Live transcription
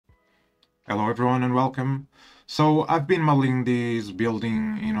Hello everyone and welcome. So I've been modeling this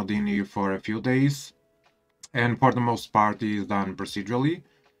building in Houdini for a few days, and for the most part it is done procedurally.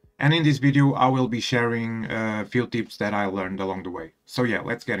 And in this video I will be sharing a few tips that I learned along the way. So yeah,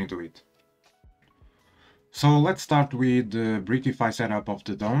 let's get into it. So let's start with the Brickify setup of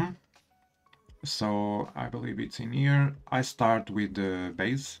the dome. So I believe it's in here. I start with the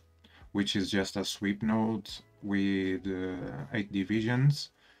base, which is just a sweep node with 8 divisions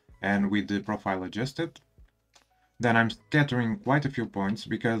and with the profile adjusted. Then I'm scattering quite a few points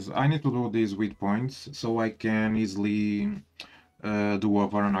because I need to do this with points so I can easily do a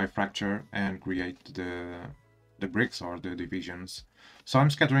Voronoi fracture and create the bricks or the divisions. So I'm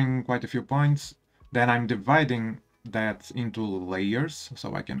scattering quite a few points, then I'm dividing that into layers,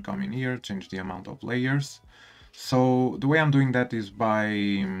 so I can come in here, change the amount of layers. So the way I'm doing that is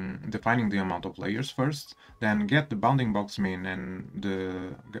by defining the amount of layers first, then get the bounding box min and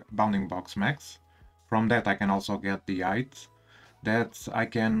the bounding box max. From that I can also get the height that I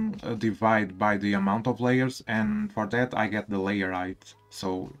can divide by the amount of layers, and for that I get the layer height,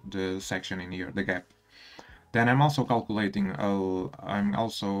 so the section in here, the gap. Then I'm also creating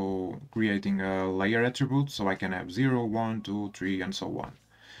a layer attribute, so I can have 0, 1, 2, 3, and so on.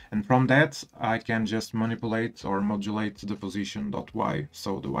 And from that, I can just manipulate or modulate the position.y,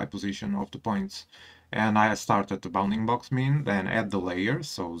 so the y position of the points. And I start at the bounding box min, then add the layers,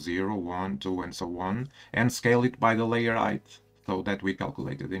 so 0, 1, 2, and so on, and scale it by the layer height, so that we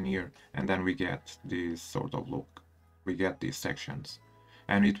calculated in here. And then we get this sort of look. We get these sections.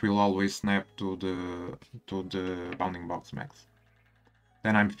 And it will always snap to the bounding box max.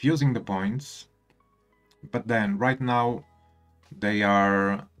 Then I'm fusing the points, but then right now they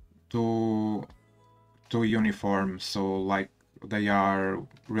are too uniform, so like they are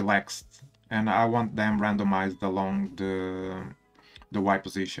relaxed, and I want them randomized along the Y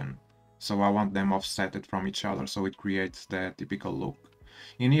position. So I want them offsetted from each other, so it creates that typical look.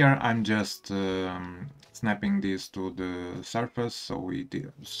 In here, I'm just snapping this to the surface,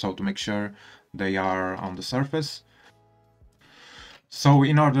 so to make sure they are on the surface. So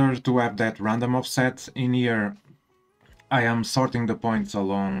in order to have that random offset in here, I am sorting the points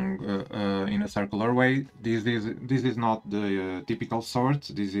along in a circular way. This is not the typical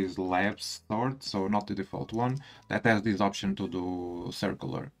sort. This is labs sort, so not the default one that has this option to do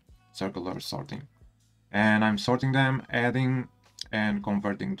circular sorting. And I'm sorting them, adding and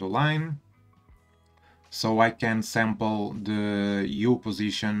converting to line, so I can sample the U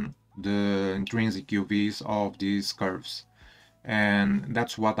position, the intrinsic UVs of these curves. And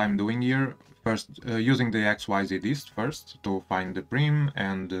that's what I'm doing here. First, using the XYZ dist first to find the prim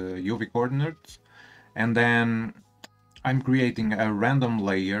and the UV coordinates, and then I'm creating a random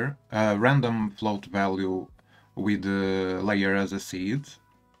layer, a random float value with the layer as a seed.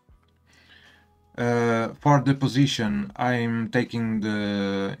 For the position, I'm taking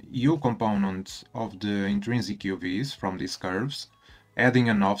the U component of the intrinsic UVs from these curves, adding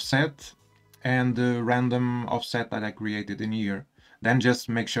an offset, and the random offset that I created in here. Then just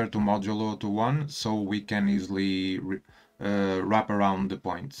make sure to modulo to 1 so we can easily wrap around the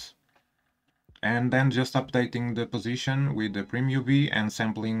points. And then just updating the position with the prim UV and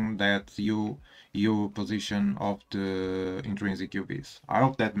sampling that U position of the intrinsic UVs. I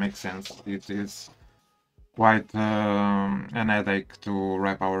hope that makes sense. It is quite an headache to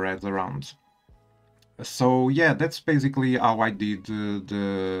wrap our heads around. So yeah, that's basically how I did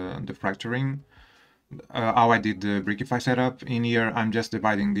the fracturing. How I did the Brickify setup. In here, I'm just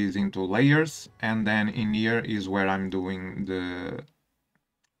dividing these into layers, and then in here is where I'm doing the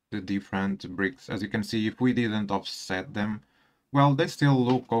different bricks. As you can see, if we didn't offset them, well, they still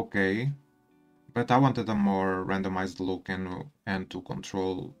look okay, but I wanted a more randomized look and to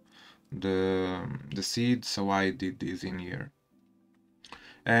control the seed, so I did this in here.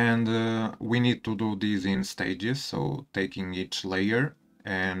 And we need to do this in stages, so taking each layer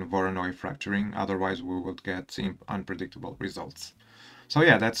and Voronoi fracturing, otherwise we would get unpredictable results. So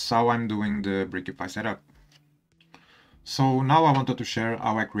yeah, that's how I'm doing the Brickify setup. So now I wanted to share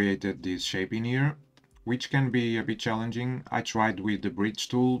how I created this shape in here, which can be a bit challenging. I tried with the bridge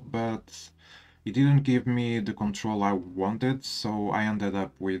tool, but it didn't give me the control I wanted, so I ended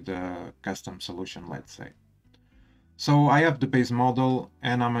up with a custom solution, let's say. So I have the base model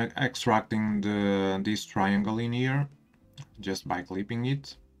and I'm extracting this triangle in here just by clipping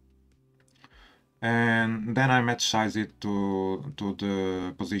it. And then I match size it to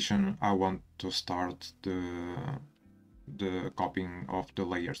the position I want to start the copying of the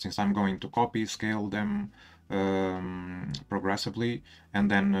layers, since I'm going to copy, scale them progressively, and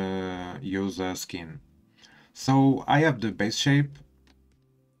then use a skin. So I have the base shape.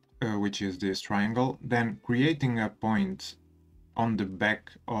 which is this triangle, then creating a point on the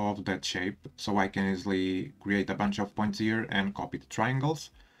back of that shape, so I can easily create a bunch of points here and copy the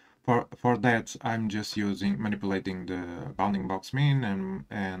triangles. For that, I'm just manipulating the bounding box mean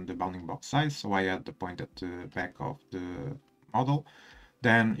and the bounding box size, so I add the point at the back of the model.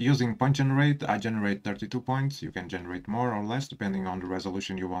 Then using point generate, I generate 32 points. You can generate more or less depending on the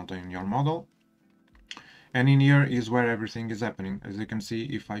resolution you want in your model. And in here is where everything is happening. As you can see,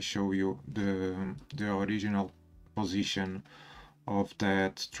 if I show you the original position of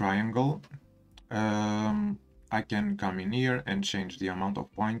that triangle, I can come in here and change the amount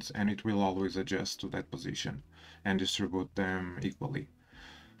of points, and it will always adjust to that position and distribute them equally.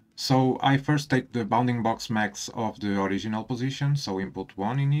 So I first take the bounding box max of the original position, so input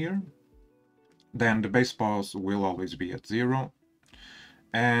 1 in here. Then the base pose will always be at 0.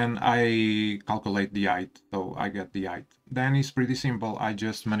 And I calculate the height, so I get the height. Then it's pretty simple. I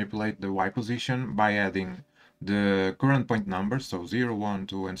just manipulate the Y position by adding the current point number, so 0, 1,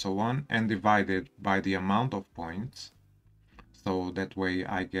 2, and so on, and divide it by the amount of points. So that way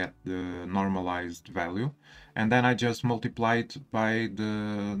I get the normalized value. And then I just multiply it by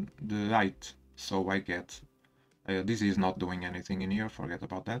the height. So I get, this is not doing anything in here, forget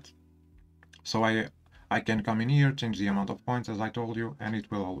about that. So I can come in here, change the amount of points as I told you, and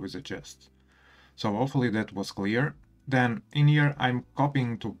it will always adjust. So hopefully that was clear. Then in here I'm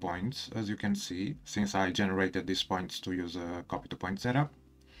copying 2 points, as you can see, since I generated these points to use a copy to point setup.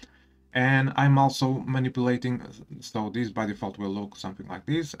 And I'm also manipulating, so this by default will look something like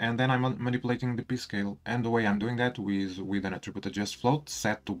this, and then I'm manipulating the p-scale. And the way I'm doing that is with an attribute adjust float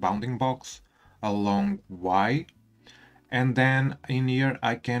set to bounding box along y. And then in here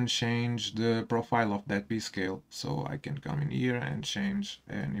I can change the profile of that p-scale. So I can come in here and change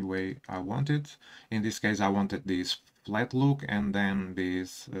any way I want it. In this case I wanted this flat look and then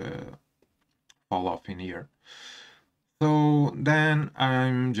this fall off in here. So then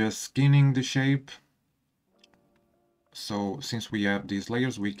I'm just skinning the shape. So since we have these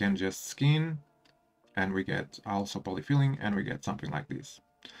layers, we can just skin and we get also polyfilling and we get something like this.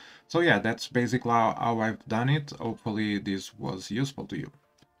 So yeah, that's basically how I've done it. Hopefully this was useful to you.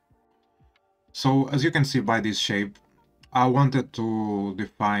 So as you can see by this shape, I wanted to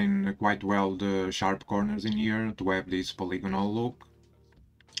define quite well the sharp corners in here to have this polygonal look.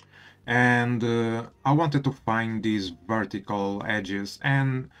 And I wanted to find these vertical edges,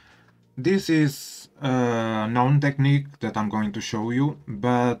 and this is a known technique that I'm going to show you,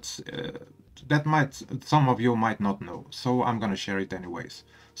 but some of you might not know, so I'm gonna share it anyways.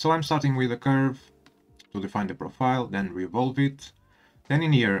 So I'm starting with a curve to define the profile, then revolve it. Then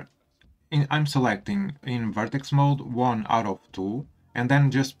in here, I'm selecting in vertex mode 1 out of 2, and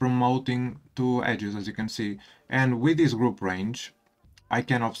then just promoting 2 edges, as you can see. And with this group range, I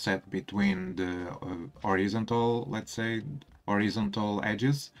can offset between the horizontal, let's say, horizontal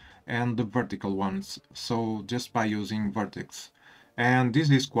edges and the vertical ones, so just by using vertex. And this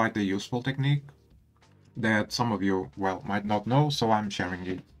is quite a useful technique that some of you, well, might not know, so I'm sharing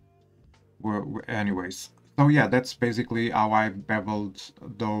it anyways. So yeah, that's basically how I've beveled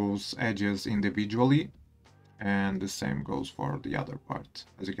those edges individually, and the same goes for the other part,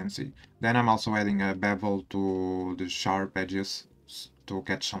 as you can see. Then I'm also adding a bevel to the sharp edges to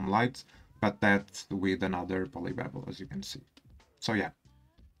catch some light, but that's with another poly bevel, as you can see. So yeah.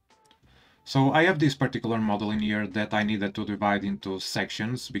 So I have this particular model in here that I needed to divide into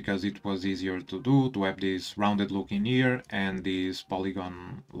sections because it was easier to do, to have this rounded look in here and this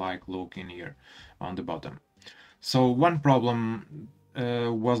polygon-like look in here on the bottom. So one problem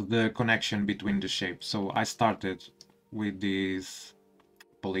was the connection between the shapes. So I started with this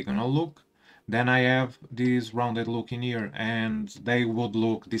polygonal look, then I have this rounded look in here, and they would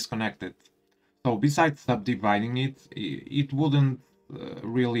look disconnected. So besides subdividing it, it wouldn't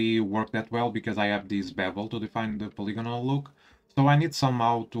really work that well because I have this bevel to define the polygonal look. So I need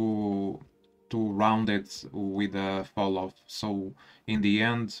somehow to round it with a fall off. So in the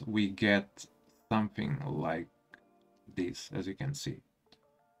end, we get something like this, as you can see.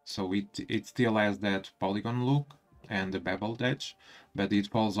 So it still has that polygon look and the beveled edge, but it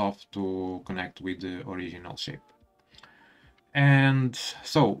falls off to connect with the original shape. And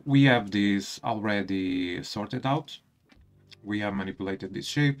so we have this already sorted out. We have manipulated this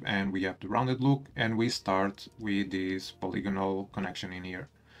shape and we have the rounded look, and we start with this polygonal connection in here.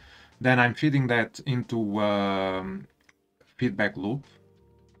 Then I'm feeding that into feedback loop.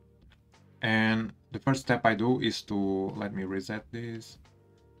 And the first step I do is to, let me reset this,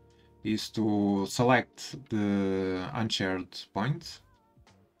 is to select the unshared points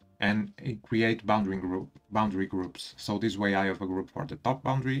and create boundary groups. So this way I have a group for the top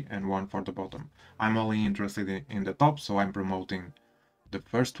boundary and one for the bottom. I'm only interested in the top, so I'm promoting the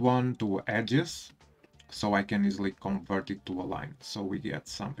first one to edges, so I can easily convert it to a line. So we get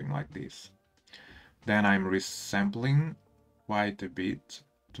something like this. Then I'm resampling quite a bit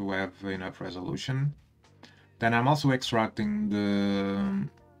to have enough resolution. Then I'm also extracting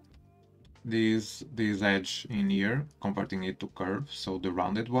this edge in here, converting it to curve, so the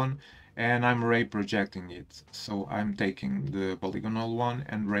rounded one, and I'm ray projecting it. So I'm taking the polygonal one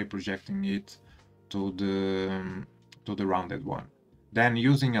and ray projecting it to the rounded one. Then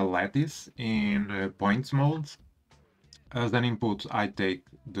using a lattice in points mode, as an input I take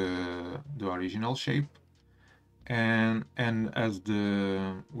the original shape, and as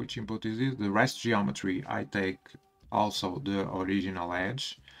the, which input is it? The rest geometry, I take also the original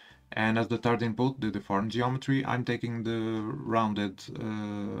edge, and as the third input, the deformed geometry, I'm taking the rounded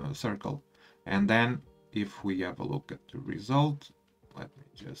circle. And then if we have a look at the result, let me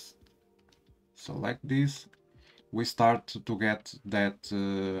just select this, we start to get that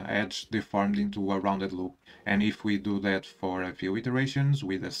edge deformed into a rounded loop. And if we do that for a few iterations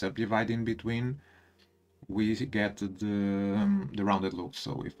with a subdivide in between, we get the rounded loop.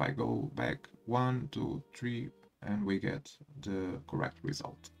 So if I go back 1, 2, 3, and we get the correct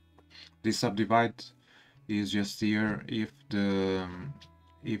result. This subdivide is just here if the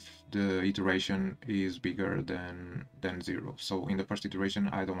iteration is bigger than 0. So in the first iteration,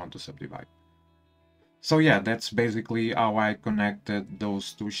 I don't want to subdivide. So yeah, that's basically how I connected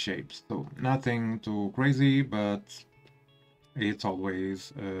those two shapes. So nothing too crazy, but it's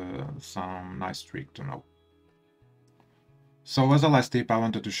always some nice trick to know. So as a last tip, I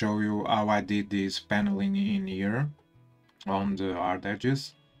wanted to show you how I did this paneling in here on the hard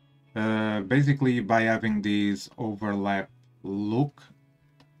edges. Basically by having this overlap look,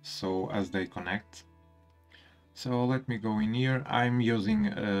 so as they connect. So let me go in here. I'm using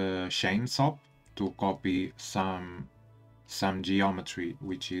a chainsaw to copy some geometry,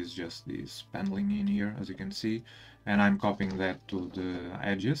 which is just this paneling in here, as you can see, and I'm copying that to the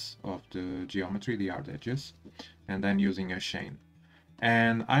edges of the geometry, the hard edges, and then using a chain.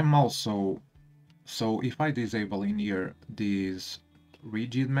 And I'm also, so if I disable in here this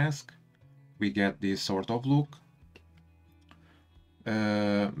rigid mask, we get this sort of look,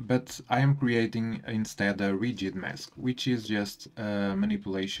 but I am creating instead a rigid mask, which is just a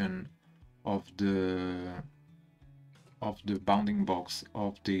manipulation of the bounding box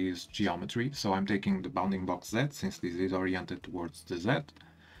of this geometry. So I'm taking the bounding box Z, since this is oriented towards the Z,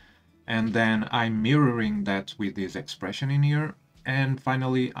 and then I'm mirroring that with this expression in here, and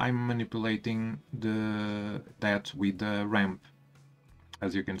finally I'm manipulating that with the ramp.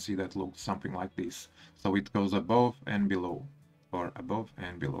 As you can see, that looks something like this. So it goes above and below, or above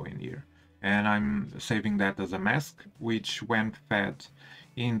and below in here. And I'm saving that as a mask, which when fed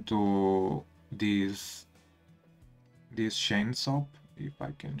into this chainsaw, if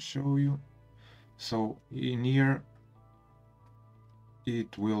I can show you. So in here,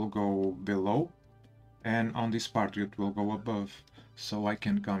 it will go below, and on this part it will go above. So I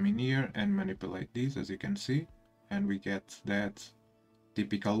can come in here and manipulate this, as you can see, and we get that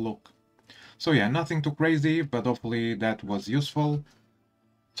typical look. So yeah, nothing too crazy, but hopefully that was useful.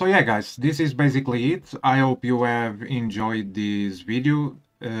 So yeah, guys, this is basically it. I hope you have enjoyed this video.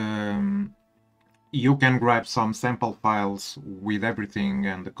 You can grab some sample files with everything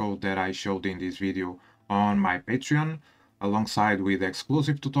and the code that I showed in this video on my Patreon, alongside with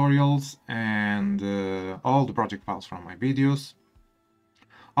exclusive tutorials and all the project files from my videos.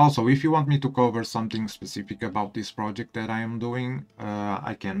 Also, if you want me to cover something specific about this project that I am doing,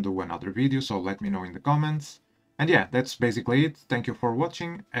 I can do another video, so let me know in the comments. And yeah, that's basically it. Thank you for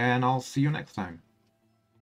watching, and I'll see you next time.